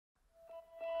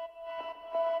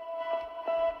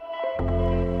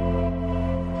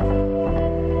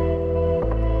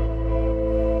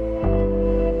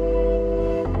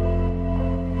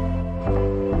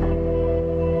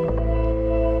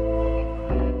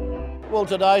Well,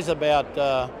 today's about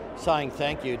saying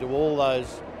thank you to all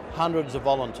those hundreds of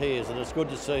volunteers, and it's good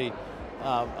to see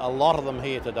a lot of them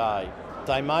here today.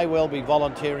 They may well be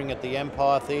volunteering at the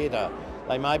Empire Theatre.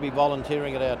 They may be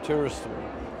volunteering at our tourist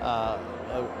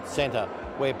centre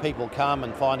where people come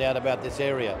and find out about this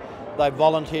area. They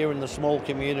volunteer in the small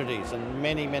communities and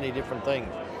many, many different things.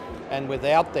 And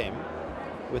without them,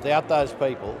 without those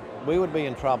people, we would be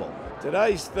in trouble.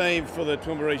 Today's theme for the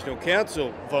Toowoomba Regional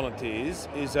Council volunteers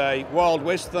is a Wild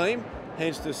West theme,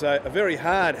 hence to say a very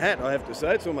hard hat, I have to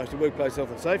say. It's almost a workplace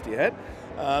health and safety hat.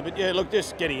 But yeah, look,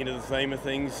 just getting into the theme of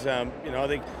things, I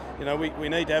think we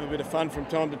need to have a bit of fun from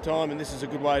time to time, and this is a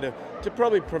good way to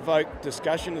probably provoke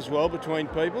discussion as well between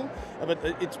people. But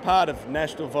it's part of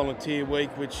National Volunteer Week,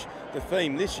 which the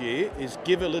theme this year is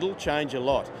Give a Little, Change a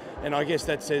Lot. And I guess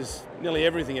that says nearly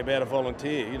everything about a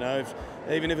volunteer.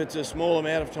 Even if it's a small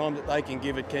amount of time that they can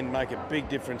give, it can make a big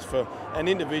difference for an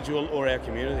individual or our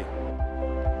community.